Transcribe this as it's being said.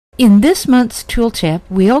In this month's tool tip,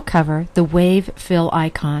 we'll cover the Wave Fill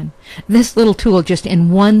icon. This little tool, just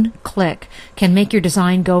in one click, can make your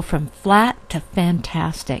design go from flat to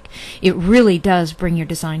fantastic. It really does bring your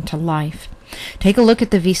design to life. Take a look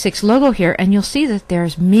at the V6 logo here, and you'll see that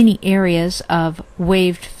there's many areas of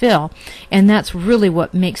waved fill, and that's really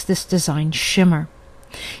what makes this design shimmer.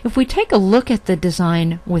 If we take a look at the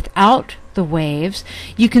design without the waves,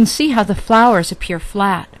 you can see how the flowers appear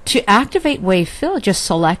flat. To activate wave fill, just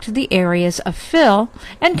select the areas of fill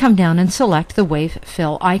and come down and select the wave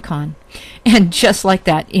fill icon. And just like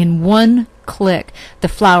that, in one click, the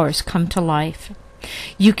flowers come to life.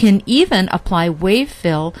 You can even apply wave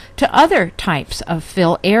fill to other types of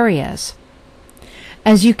fill areas.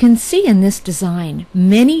 As you can see in this design,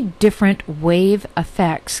 many different wave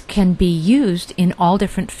effects can be used in all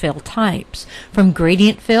different fill types, from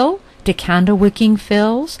gradient fill to candle wicking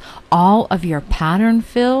fills, all of your pattern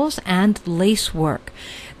fills, and lace work.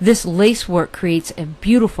 This lace work creates a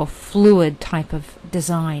beautiful fluid type of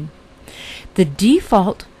design. The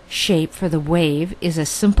default shape for the wave is a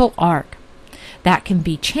simple arc. That can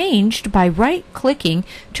be changed by right-clicking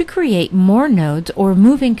to create more nodes or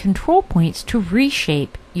moving control points to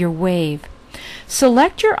reshape your wave.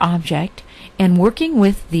 Select your object, and working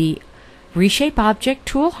with the Reshape Object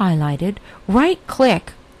tool highlighted,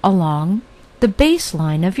 right-click along the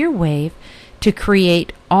baseline of your wave to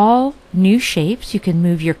create all new shapes. You can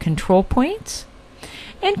move your control points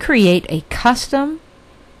and create a custom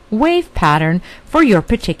wave pattern for your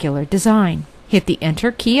particular design. Hit the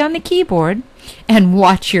Enter key on the keyboard and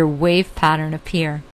watch your wave pattern appear.